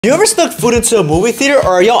You ever snuck food into a movie theater,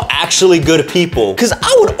 or are y'all actually good people? Cause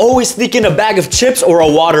I would always sneak in a bag of chips or a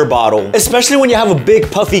water bottle, especially when you have a big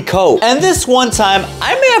puffy coat. And this one time,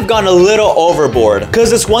 I may have gone a little overboard. Cause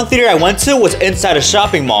this one theater I went to was inside a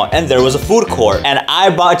shopping mall and there was a food court. And I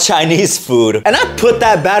bought Chinese food. And I put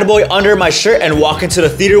that bad boy under my shirt and walk into the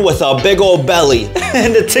theater with a big old belly.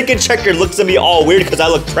 And the ticket checker looks at me all weird cause I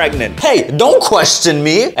look pregnant. Hey, don't question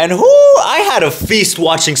me. And I had a feast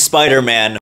watching Spider-Man.